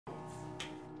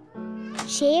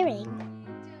sharing.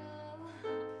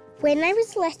 When I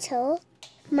was little,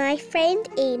 my friend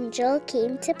Angel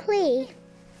came to play.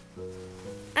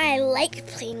 I like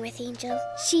playing with Angel.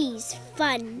 She's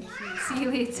fun. See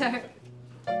you later.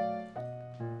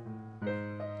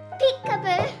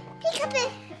 Peekaboo, peekaboo.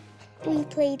 We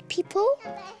played people.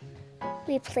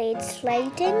 We played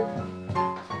sliding.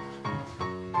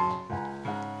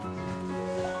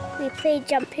 We played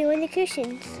jumping on the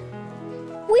cushions.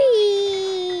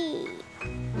 Whee!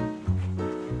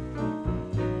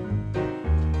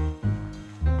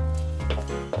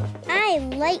 I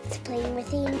liked playing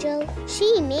with Angel.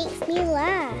 She makes me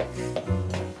laugh.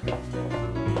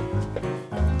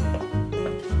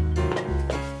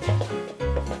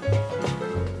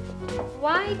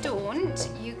 Why don't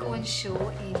you go and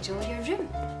show Angel your room?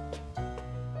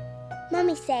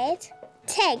 Mummy said,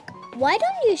 Tig, why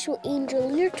don't you show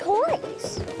Angel your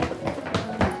toys?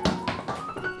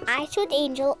 I showed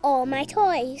Angel all my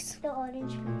toys. The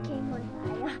orange came on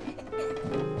fire.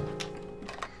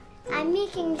 I'm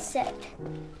making soup.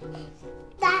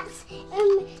 That's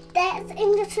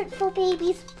English soup for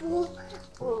babies.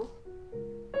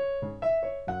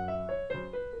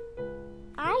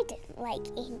 I didn't like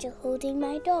Angel holding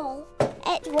my doll.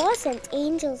 It wasn't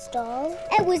Angel's doll.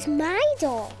 It was my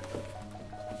doll.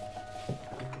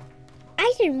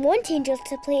 I didn't want Angel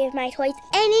to play with my toys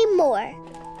anymore.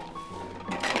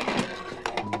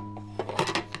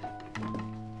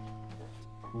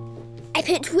 I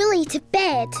put Wolly to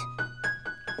bed.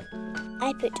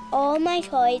 I put all my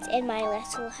toys in my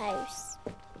little house.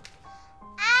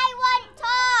 I want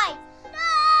toys!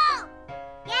 No!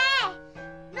 Yeah!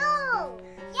 No!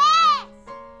 Yes!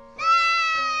 No!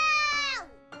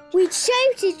 We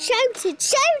shouted!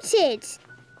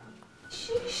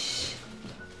 Shh.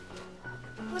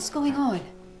 What's going on?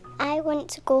 I want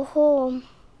to go home.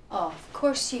 Oh, of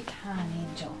course you can,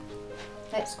 Angel.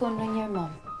 Let's go and ring your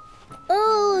mum.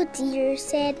 Oh dear,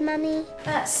 said Mummy.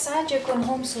 That's sad you're going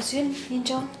home so soon,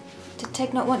 Angel. Did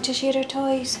Tig not want to share her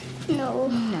toys? No.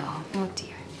 No, oh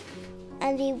dear.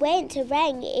 And we went to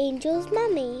ring Angel's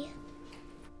mummy.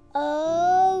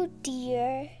 Oh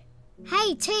dear.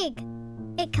 Hey Tig,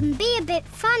 it can be a bit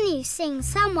funny seeing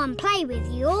someone play with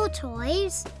your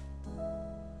toys.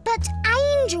 But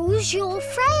Angel's your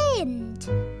friend.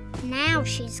 Now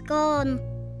she's gone.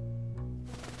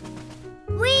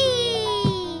 Whee!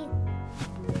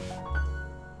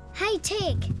 Hey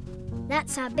Tig,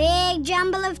 that's a big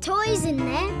jumble of toys in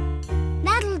there.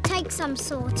 That'll take some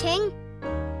sorting.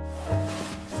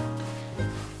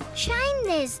 Shame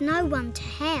there's no one to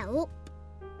help.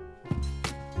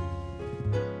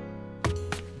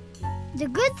 The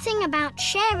good thing about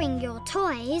sharing your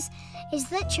toys is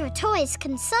that your toys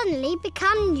can suddenly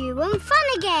become new and fun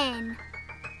again.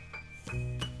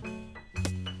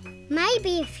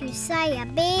 Maybe if you say a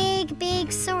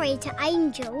big sorry to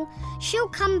Angel, she'll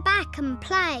come back and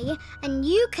play and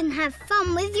you can have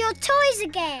fun with your toys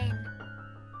again.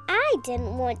 I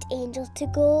didn't want Angel to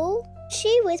go.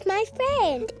 She was my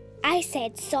friend. I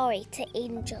said sorry to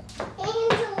Angel.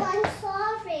 Angel, I'm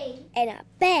sorry. In a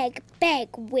big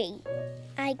way.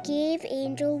 I gave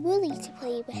Angel Wolly to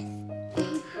play with.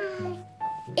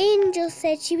 Angel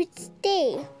said she would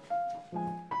stay.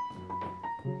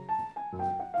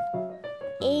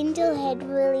 Angel hid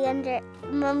Wolly under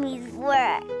Mummy's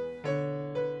work.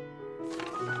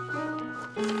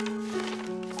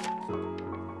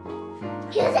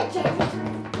 Here's a kid.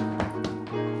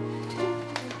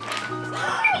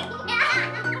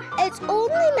 It's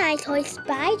only my toy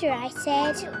spider, I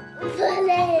said.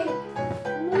 Wolly,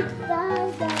 my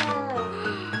spider.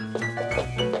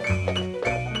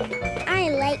 I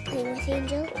like playing with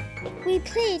Angel. We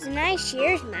played and I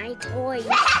shared my toys.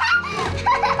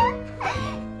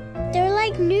 They're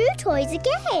like new toys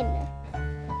again.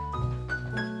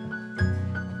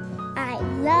 I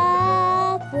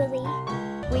love Wolly.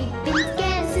 We've been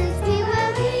together since we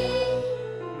were wee.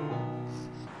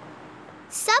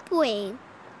 Subway.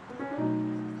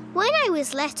 When I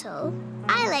was little,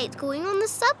 I liked going on the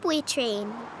subway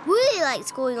train. Wolly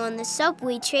liked going on the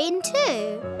subway train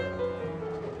too.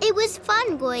 It was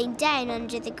fun going down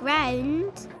under the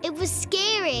ground. It was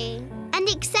scary and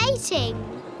exciting.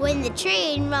 When the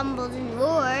train rumbled and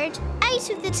roared out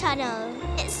of the tunnel,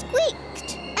 it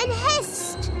squeaked and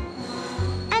hissed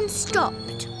and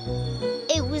stopped.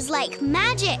 It was like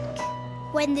magic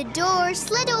when the door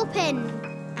slid open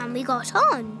and we got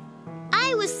on.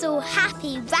 I was so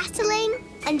happy rattling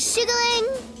and shuggling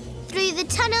through the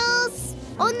tunnels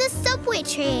on the subway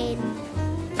train.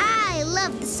 I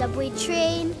loved the subway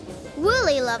train.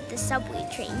 Wolly loved the subway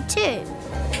train too.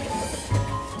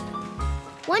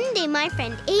 One day my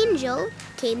friend Angel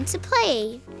came to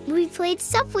play. We played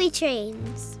subway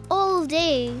trains all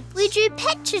day. We drew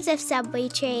pictures of subway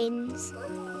trains.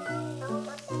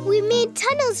 We made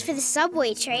tunnels for the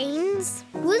subway trains.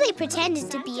 Woolly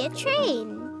pretended to be a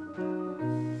train.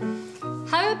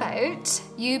 How about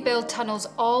you build tunnels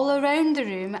all around the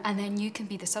room and then you can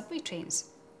be the subway trains?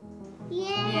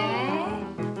 Yeah?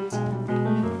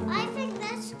 I think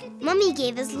that's good. Mummy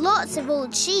gave us lots of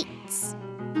old sheets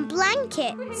and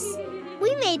blankets.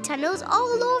 We made tunnels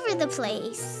all over the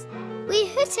place. We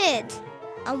hooted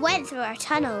and went through our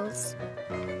tunnels.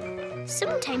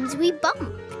 Sometimes we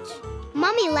bumped.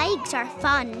 Mummy liked our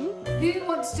fun. Who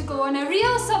wants to go on a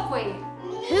real subway?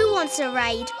 Who wants to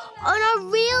ride on a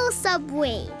real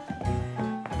subway?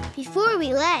 Before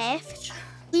we left,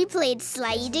 we played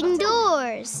sliding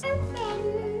doors.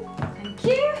 Thank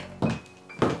you.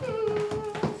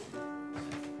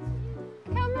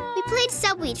 Come on. We played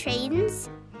subway trains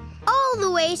all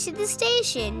the way to the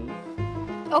station.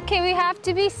 OK, we have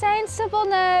to be sensible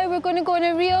now. We're going to go on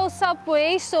a real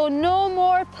subway, so no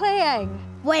more playing.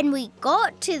 When we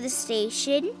got to the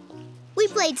station, we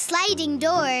played sliding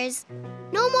doors.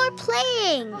 No more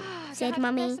playing, said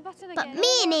Mummy. But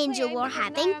me and Angel were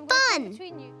having fun.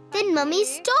 Then Mummy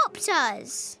stopped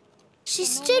us. She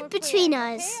stood between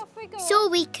us, so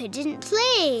we couldn't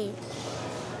play.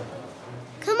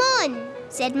 Come on,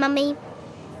 said Mummy.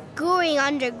 Going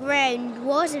underground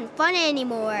wasn't fun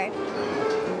anymore.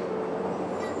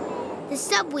 The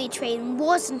subway train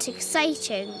wasn't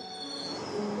exciting.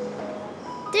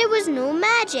 There was no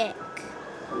magic.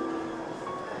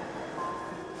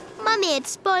 Mummy had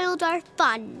spoiled our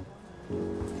fun.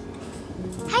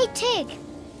 Hey, Tig,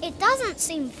 it doesn't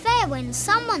seem fair when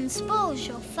someone spoils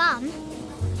your fun.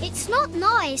 It's not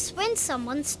nice when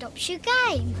someone stops your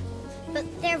game. But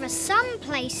there are some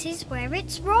places where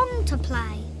it's wrong to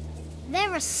play.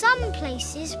 There are some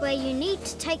places where you need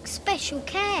to take special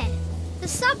care. The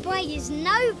subway is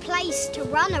no place to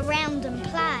run around and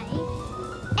play.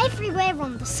 Everywhere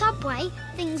on the subway,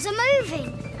 things are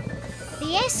moving.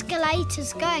 The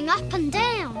escalators going up and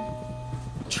down.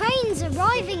 Trains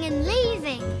arriving and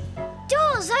leaving.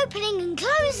 Doors opening and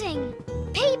closing.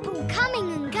 People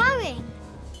coming and going.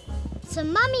 So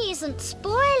Mummy isn't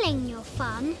spoiling your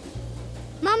fun.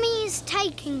 Mummy is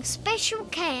taking special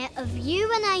care of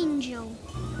you and Angel.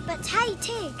 But hey,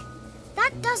 Tig,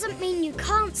 that doesn't mean you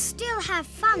can't still have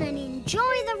fun and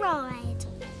enjoy the ride.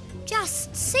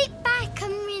 Just sit back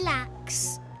and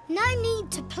relax. No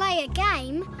need to play a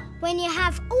game when you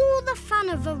have all the fun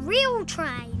of a real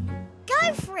train.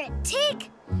 Go for it, Tig.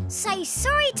 Say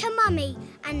sorry to Mummy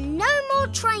and no more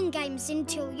train games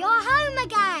until you're home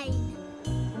again.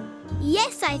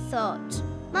 Yes, I thought.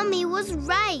 Mummy was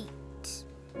right.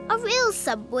 A real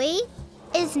subway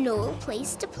is no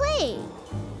place to play.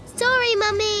 Sorry,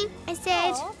 Mummy, I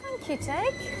said. Oh, thank you,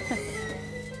 Tig.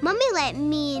 Mummy let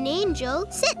me and Angel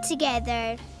sit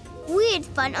together. We had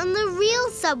fun on the real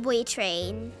subway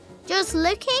train, just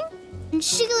looking and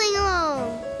shiggling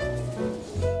along.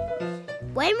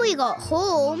 When we got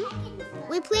home,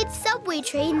 we played subway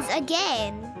trains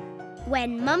again.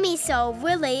 When Mummy saw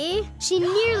Wolly, she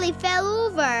nearly fell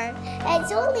over.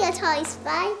 It's only a toy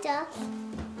spider.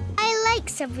 I like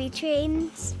subway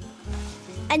trains.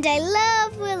 And I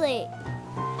love Wolly.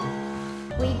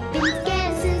 We've been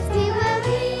scared since we were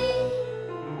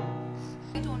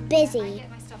busy.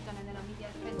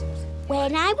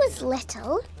 When I was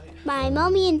little, my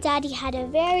Mummy and Daddy had a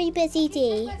very busy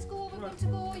day.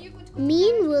 Me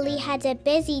and Wolly had a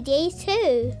busy day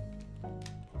too.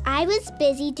 I was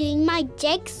busy doing my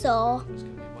jigsaw.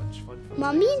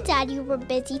 Mummy and Daddy were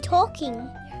busy talking.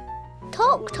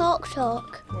 Talk, talk,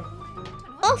 talk.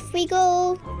 Off we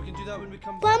go.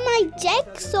 But my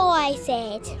jigsaw, I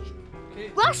said.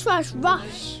 Rush, rush,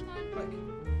 rush.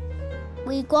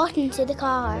 We got into the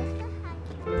car.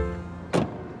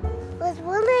 Where's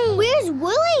Wolly? Where's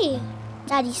Wolly?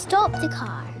 Daddy stopped the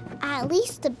car. At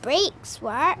least the brakes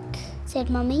work, said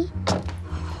Mummy.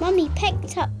 Mummy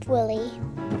picked up Wolly.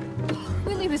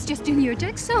 Wolly was just doing your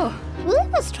jigsaw. Wolly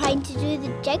was trying to do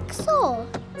the jigsaw.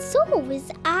 So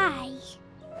was I.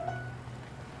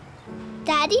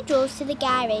 Daddy drove to the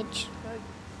garage.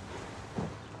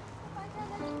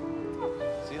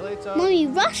 See you later. Mummy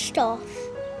rushed off.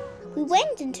 We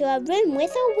went into a room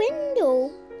with a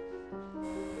window.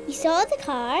 We saw the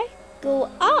car go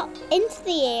up into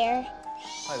the air.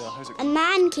 Hi there, how's it A going?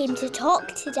 man came to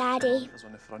talk to Daddy.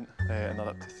 On the front,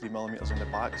 another 3mm on the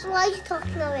back. So Why are you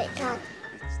talking about it, Dad?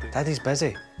 Daddy's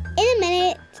busy. In a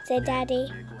minute, said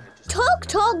Daddy. Talk,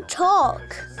 talk,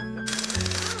 talk.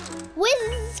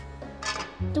 Whiz!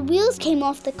 The wheels came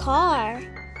off the car.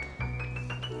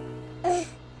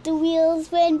 The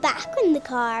wheels went back on the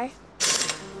car.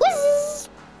 Whizz!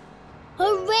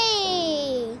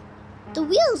 Hooray! The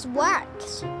wheels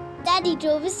worked. Daddy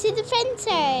drove us to the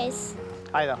printers.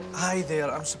 Hi there. Hi there,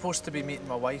 I'm supposed to be meeting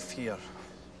my wife here.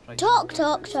 Right. Talk,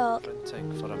 talk, talk.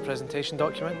 Printing for a presentation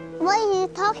document. What are you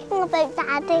talking about,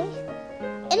 Daddy?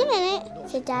 In a minute,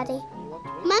 said Daddy.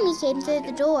 Mummy came through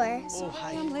the door. Oh,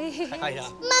 hi. Hiya.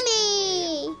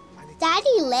 Mummy!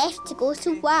 Daddy left to go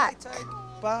to work.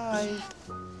 Bye.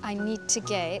 I need to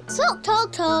get Talk,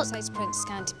 talk, talk. size print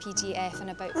scanned to PDF in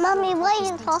about... Mummy, what are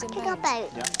you 50 talking minutes.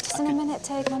 about? Just in a minute,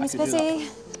 Tig. Mummy's could do busy.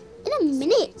 In a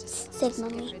minute, said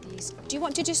Mummy. Do you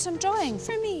want to do some drawing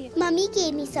for me? Mummy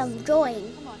gave me some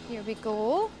drawing. Come on, here we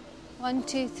go. 1,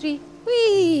 2, 3.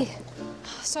 Whee!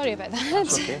 Sorry about that.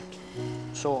 That's okay.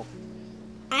 So,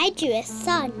 I drew a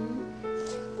sun.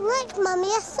 Look, Mummy,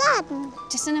 a sun.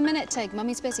 Just in a minute, Tig.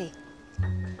 Mummy's busy.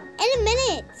 In a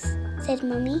minute, said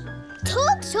Mummy.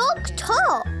 Talk, talk,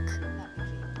 talk.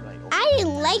 I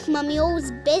didn't like Mummy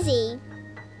always busy.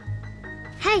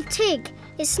 Hey, Tig,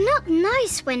 it's not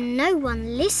nice when no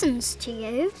one listens to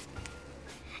you.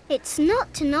 It's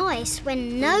not nice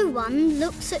when no one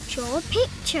looks at your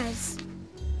pictures.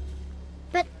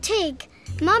 But Tig,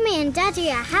 Mummy and Daddy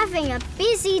are having a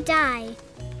busy day.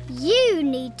 You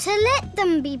need to let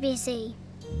them be busy.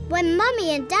 When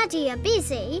Mummy and Daddy are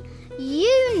busy,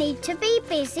 you need to be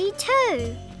busy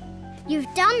too.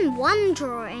 You've done one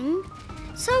drawing,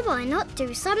 so why not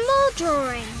do some more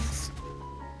drawings?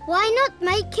 Why not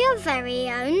make your very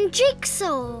own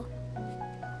jigsaw?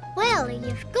 Well,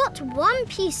 you've got one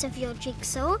piece of your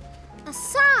jigsaw, a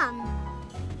sun.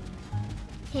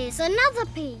 Here's another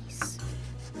piece.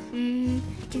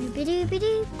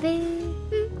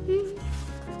 Dooby-dooby-doo-boo.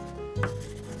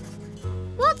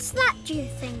 What's that, do you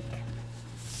think?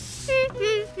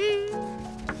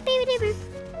 Beep-a-doo-boo.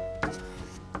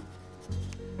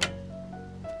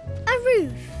 A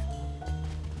roof.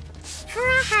 For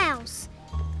a house.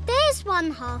 There's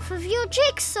one half of your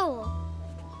jigsaw.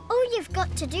 All you've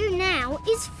got to do now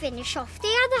is finish off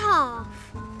the other half.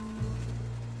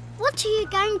 What are you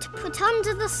going to put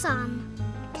under the sun?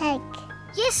 Tig.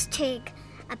 Yes, Tig.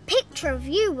 A picture of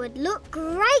you would look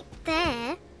great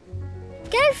there.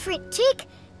 Go for it, Tig.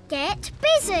 Get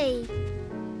busy.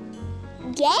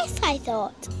 Yes, I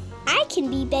thought. I can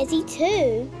be busy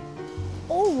too.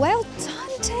 Oh, well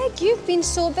done, Tig. You've been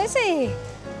so busy.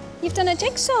 You've done a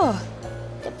jigsaw.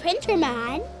 The printer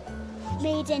man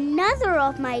made another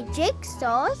of my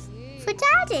jigsaws for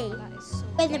Daddy.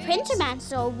 When the printer man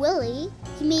saw Wolly,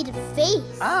 he made a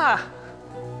face. ah!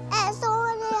 It's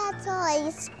only a toy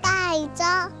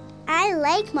spider. I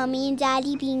like Mummy and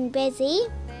Daddy being busy.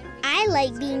 I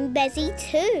like being busy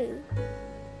too.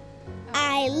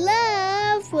 I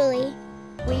love Wolly.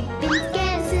 We've been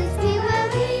together since we were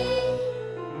wee.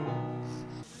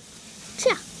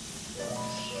 Cha.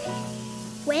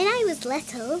 When I was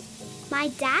little, my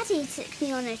daddy took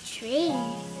me on a train.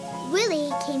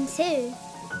 Wolly came too.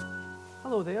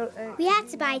 Hello there. We had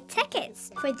to buy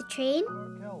tickets for the train.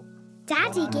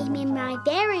 Daddy gave me my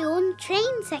very own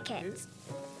train ticket.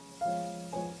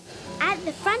 At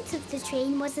the front of the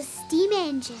train was a steam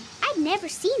engine. I'd never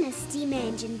seen a steam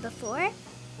engine before.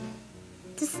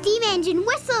 The steam engine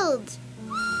whistled.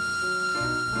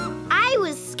 I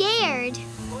was scared.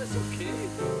 Oh, it's okay.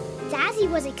 Daddy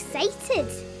was excited.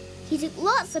 He took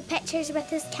lots of pictures with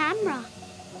his camera.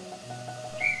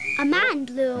 A man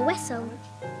blew a whistle.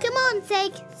 Come on,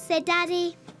 Tig, said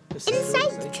Daddy.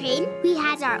 Inside the train, we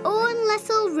had our own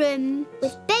little room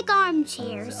with big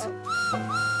armchairs.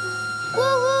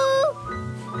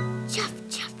 Woo-woo! Chuff,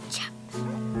 chuff, chuff.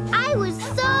 I was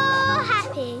so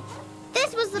happy.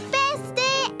 This was the best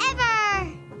day ever.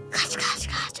 Clatter, clatter,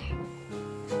 clatter.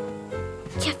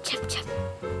 Chuff, chuff, chuff.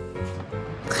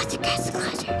 Clatter, clatter,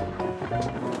 clatter.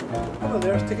 Hello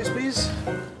there. Tickets, please.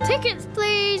 Tickets,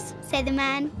 please, said the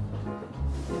man.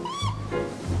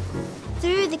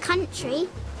 Through the country,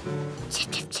 chip,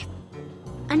 chip, chip.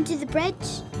 Under the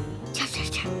bridge, chip,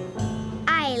 chip, chip.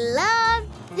 I loved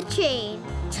the train.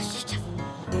 Chip, chip, chip.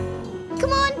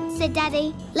 Come on, said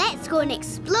Daddy. Let's go and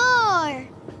explore.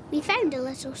 We found a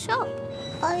little shop.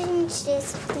 Orange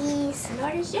juice, please. An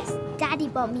orange juice? Daddy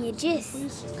bought me a juice.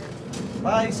 Please.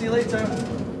 Bye. See you later.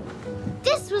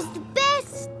 This was the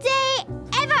best day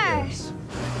ever.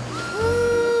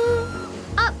 Ooh,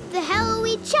 up the hill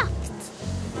we chuffed.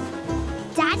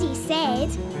 Daddy said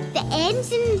the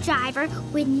engine driver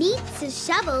would need to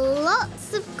shovel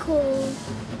lots of coal.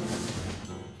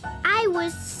 I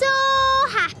was so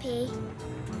happy.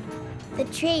 The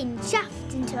train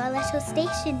chuffed into a little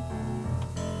station.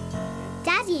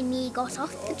 Daddy and me got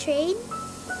off the train.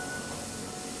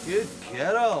 Good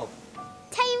girl.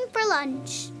 Time for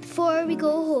lunch before we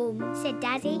go home, said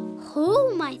Daddy.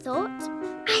 Home, I thought.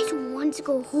 I don't want to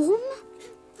go home.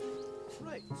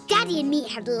 Right. Daddy and me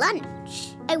had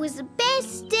lunch. It was the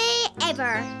best day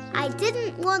ever. I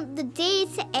didn't want the day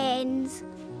to end.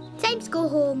 Time to go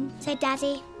home, said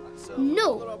Daddy.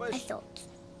 No, I thought.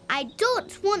 I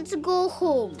don't want to go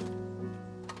home.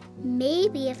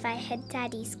 Maybe if I hid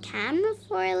Daddy's camera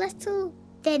for a little,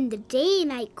 then the day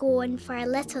might go on for a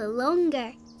little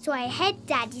longer. So I hid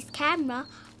Daddy's camera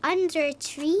under a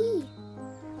tree.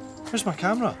 Where's my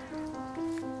camera?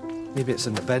 Maybe it's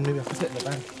in the bin. Maybe I put it in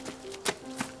the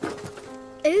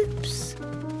bin. Oops.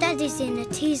 Daddy's in a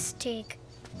tease, Tig.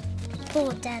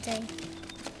 Poor Daddy.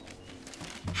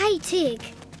 Hey, Tig.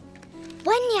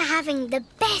 When you're having the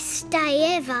best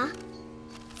day ever,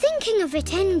 thinking of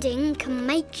it ending can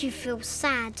make you feel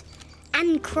sad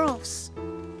and cross.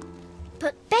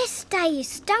 But best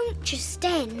days don't just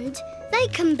end, they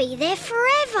can be there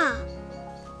forever.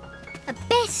 A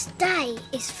best day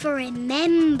is for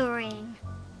remembering.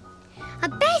 A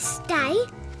best day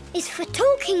is for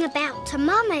talking about to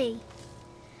Mummy.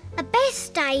 A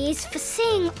best day is for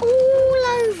seeing all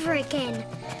over again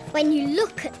when you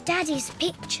look at Daddy's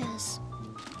pictures.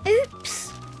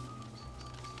 Oops.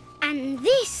 And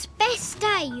this best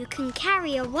day you can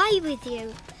carry away with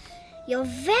you. Your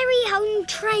very own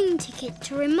train ticket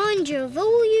to remind you of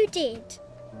all you did.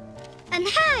 And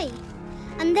hey,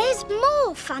 and there's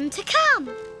more fun to come.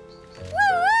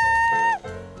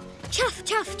 Woo-woo! Chuff,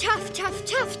 chuff, chuff, chuff,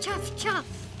 chuff, chuff, chuff.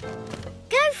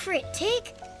 Go for it,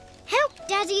 Tig. Help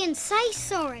Daddy and say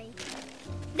sorry.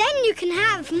 Then you can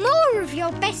have more of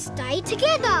your best day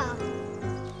together.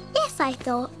 Yes, I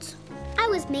thought. I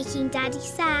was making Daddy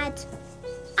sad.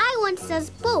 I wanted us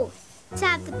both to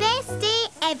have the best day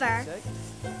ever.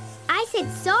 I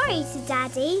said sorry to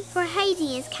Daddy for hiding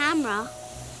his camera.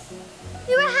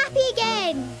 We were happy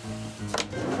again.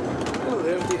 Hello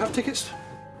there. Do you have tickets?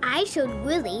 I showed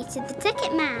Wolly to the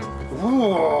ticket man.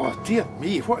 Oh, dear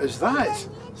me, what is that?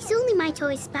 He's only my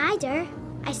toy spider.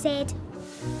 I said,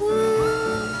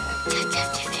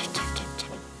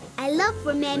 I love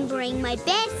remembering my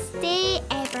best day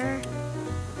ever.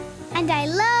 And I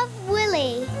love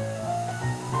Wolly.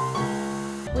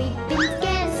 We've been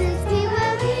together since we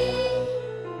were wee.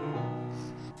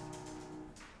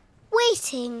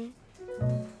 Waiting.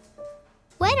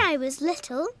 When I was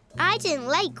little, I didn't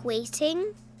like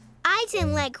waiting. I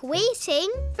didn't like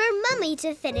waiting for Mummy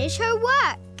to finish her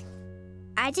work.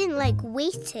 I didn't like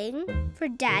waiting for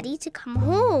Daddy to come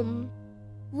home.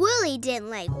 Wolly didn't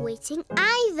like waiting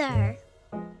either.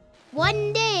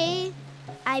 One day,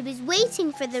 I was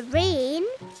waiting for the rain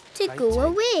to go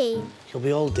away. You'll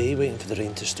be all day waiting for the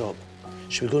rain to stop.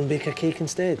 Should we go and bake a cake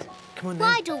instead? Come on then.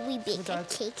 Why don't we bake a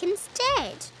cake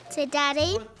instead? Said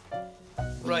Daddy.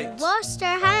 Right. We washed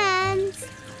our hands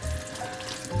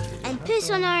and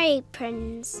put on our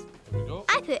aprons.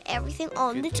 I put everything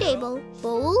on the table.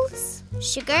 Bowls,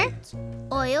 sugar,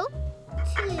 oil,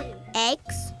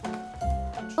 eggs,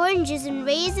 oranges and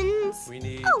raisins.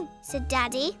 Oh, said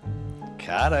Daddy.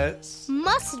 Carrots.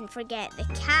 Mustn't forget the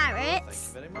carrots.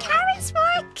 Thank you very much. Carrots for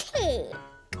a cake,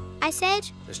 I said.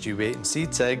 Just you wait and see,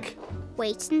 Tig.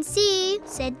 Wait and see,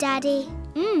 said Daddy.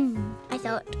 I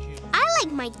thought, I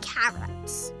like my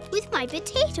carrots with my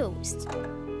potatoes.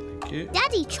 Thank you.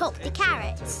 Daddy chopped the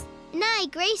carrots, and I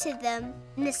grated them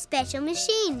in a special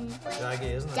machine.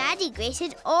 Shaggy, isn't it? Daddy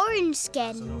grated orange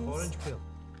skins. It's enough orange peel.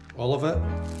 All of it?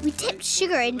 We tipped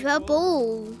sugar into a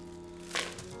bowl.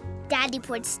 Daddy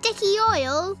poured sticky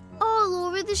oil all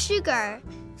over the sugar.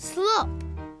 Slop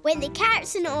went the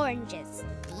carrots and oranges.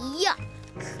 Yuck!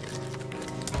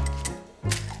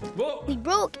 Whoa! We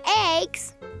broke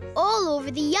eggs all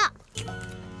over the yuck.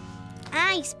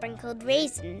 I sprinkled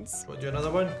raisins. Want to do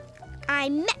another one? I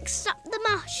mixed up the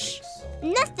mush.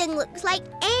 Nothing looks like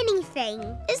anything.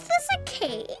 Is this a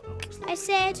cake? I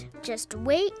said. Just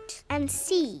wait and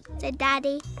see, said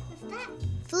Daddy.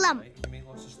 Flump.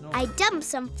 I dumped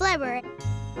some flour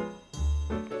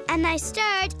and I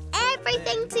stirred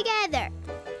everything together.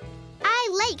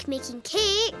 I like making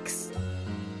cakes.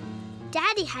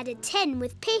 Daddy had a tin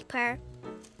with paper.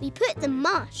 We put the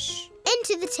mush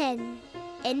into the tin.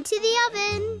 Into the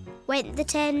oven went the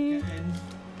tin.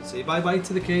 Say bye-bye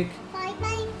to the cake.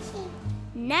 Bye-bye.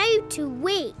 Now to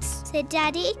wait, said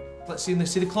Daddy. Let's see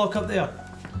the clock up there.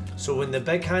 So when the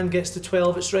big hand gets to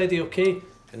 12, it's ready, OK?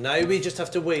 And now we just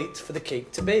have to wait for the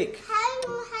cake to bake. How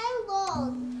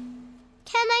long?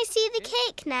 Can I see the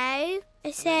cake now?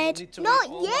 I said. Not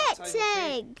yet,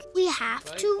 Tig. We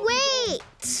have to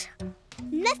wait.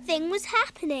 Nothing was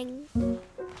happening.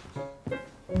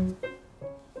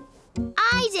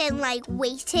 I didn't like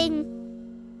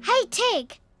waiting. Hey,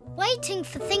 Tig, waiting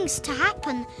for things to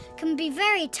happen can be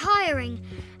very tiring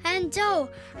and dull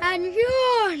and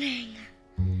yawning.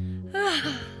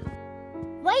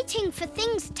 Waiting for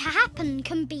things to happen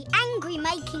can be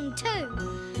angry-making too.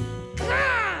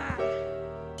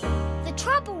 The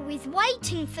trouble with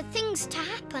waiting for things to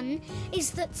happen is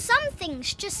that some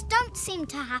things just don't seem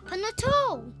to happen at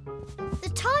all. The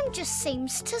time just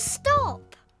seems to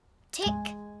stop.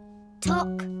 Tick,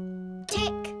 tock,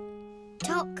 tick,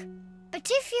 tock. But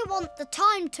if you want the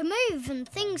time to move and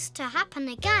things to happen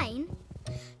again,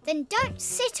 then don't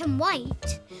sit and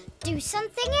wait. Do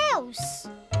something else.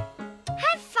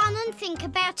 Have fun and think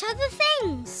about other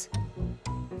things.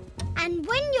 And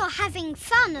when you're having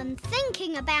fun and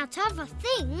thinking about other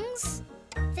things,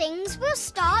 things will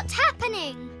start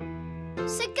happening.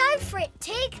 So go for it,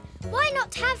 Tig. Why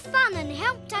not have fun and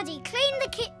help Daddy clean the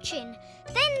kitchen?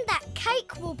 Then that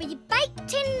cake will be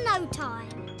baked in no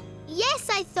time. Yes,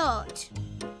 I thought.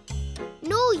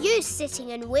 No use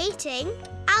sitting and waiting.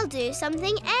 I'll do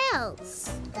something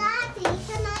else. Daddy,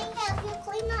 can I help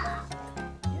you clean up?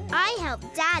 I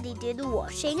helped Daddy do the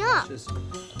washing up.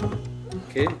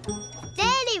 Okay.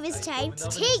 Then it was time to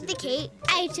take the cake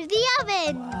out of the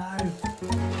oven. Wow.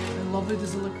 How lovely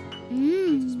does it look?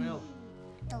 Mmm. Smell.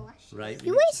 Right.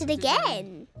 We waited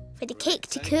again for the cake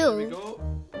to cool.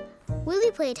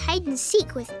 Wolly played hide and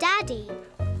seek with Daddy.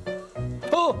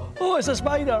 Oh, it's a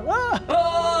spider.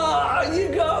 Ah, you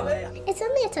got me. It's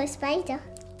only a toy spider.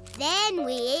 Then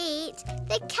we ate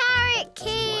the carrot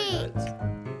cake.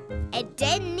 It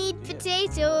didn't need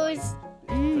potatoes.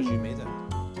 Because you made it.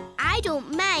 I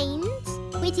don't mind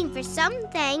waiting for some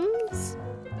things.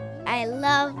 I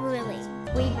love Wolly.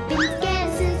 We've been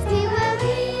together since we were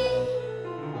wee.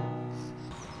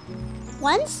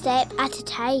 One step at a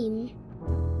time.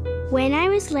 When I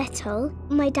was little,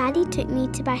 my daddy took me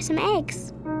to buy some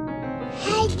eggs.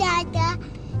 Hi, Dada.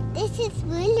 This is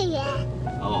Woolly.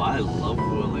 Oh, I love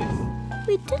Wolly.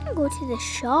 We didn't go to the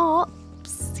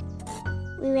shops.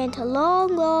 We went a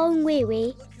long, long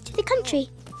way to the country.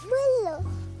 Willow.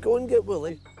 Go and get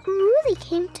Wolly. Wolly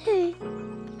came too.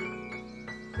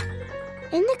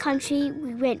 In the country,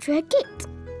 we went through a gate.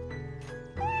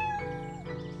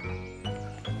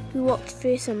 We walked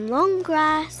through some long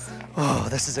grass. Oh,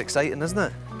 this is exciting, isn't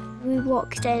it? We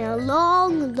walked down a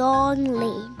long, long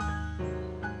lane.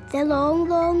 The long,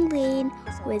 long lane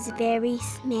was very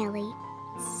smelly.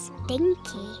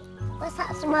 Stinky. What's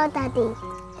that smell, Daddy?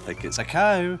 I think it's a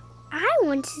cow. I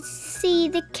wanted to see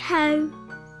the cow.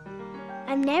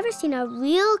 I've never seen a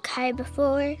real cow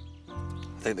before. I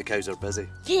think the cows are busy.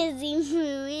 Busy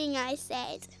mooing, I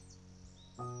said.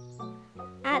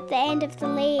 At the end of the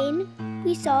lane,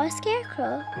 we saw a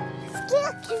scarecrow.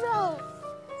 Scarecrow.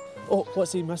 Oh,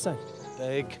 what's he missing?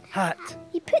 Big hat.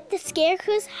 He put the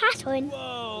scarecrow's hat on.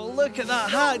 Whoa, look at that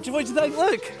hat. What do you think?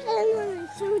 Look. On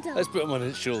his shoulder. Let's put him on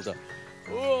his shoulder.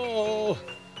 Whoa.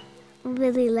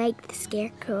 Really liked the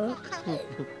scarecrow.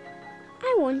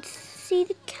 I want to see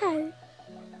the cow.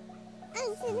 I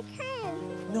see the cow.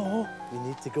 No, we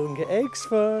need to go and get eggs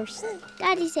first.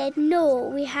 Daddy said no,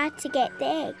 we had to get the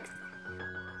eggs.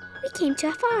 We came to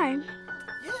a farm.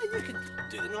 Yeah, you could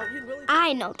do the knock, you really.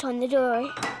 I knocked on the door.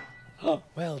 Oh,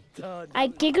 well done. A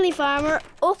giggly farmer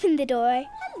opened the door.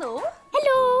 Hello.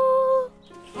 Hello.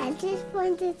 I just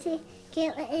wanted to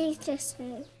get the eggs just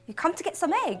now. You come to get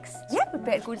some eggs? Yeah, we'd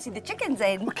better go and see the chickens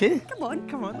then. Okay. Come on.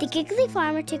 Come on. The giggly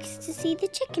farmer took us to see the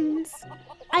chickens.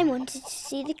 I wanted to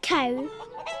see the cow.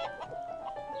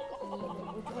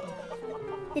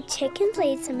 The chickens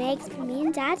laid some eggs for me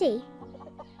and Daddy.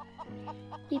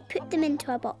 We put them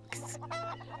into a box.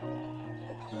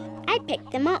 I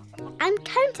picked them up and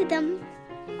counted them.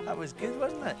 That was good,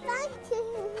 wasn't it? Thank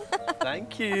you.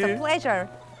 Thank you. It's a pleasure.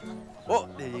 Oh,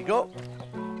 there you go.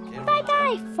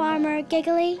 Bye-bye, Farmer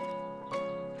Giggly.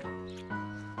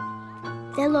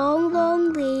 The long,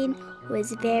 long lane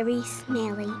was very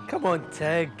smelly. Come on,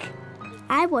 Tig.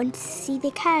 I wanted to see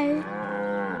the cow.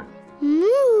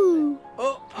 Moo!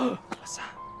 Oh, what's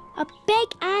that? A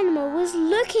big animal was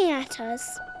looking at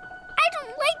us. I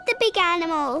don't like the big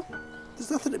animal.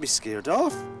 There's nothing to be scared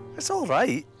of. It's all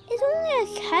right. It's only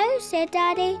a cow, said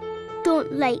Daddy.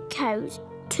 Don't like cows.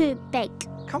 Too big.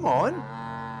 Come on.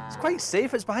 It's quite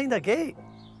safe. It's behind a gate.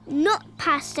 Not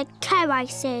past a cow, I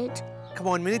said. Come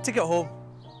on, we need to get home.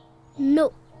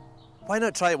 No, Why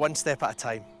not try it one step at a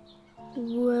time?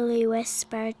 Wolly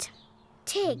whispered.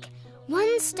 Tig,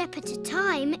 one step at a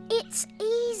time, it's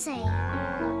easy.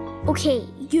 Okay,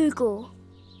 you go.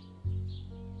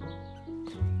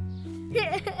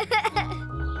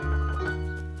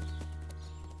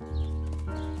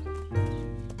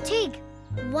 Tig,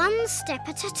 one step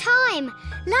at a time,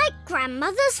 like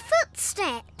Grandmother's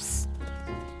footsteps.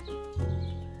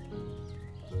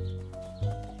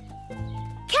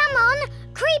 Come on,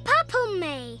 creep up on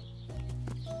me.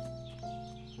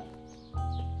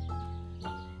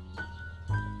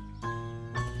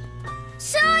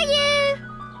 Saw you!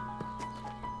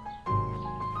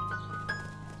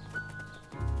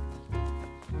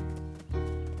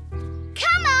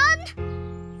 Come on!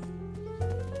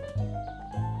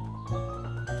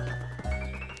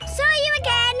 Saw you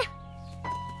again!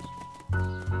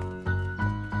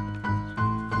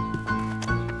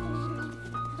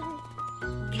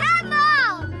 Come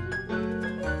on!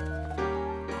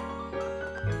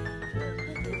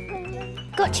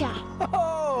 Gotcha.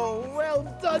 Oh, well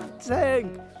done, Tig.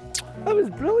 That was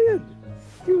brilliant.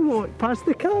 You walked past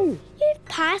the cow. You've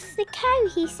passed the cow,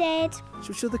 he said. Should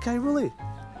we show the cow, Wolly?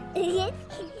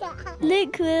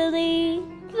 Look, Wolly.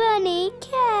 Funny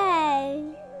cow.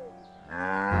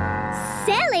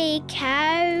 Silly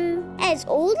cow. It's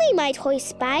only my toy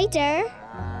spider.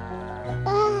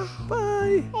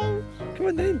 Bye. Come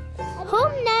on then.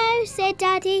 Home now, said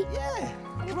Daddy. Yeah,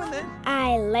 come on then.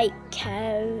 I like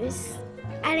cows.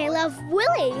 And I love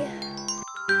Wolly.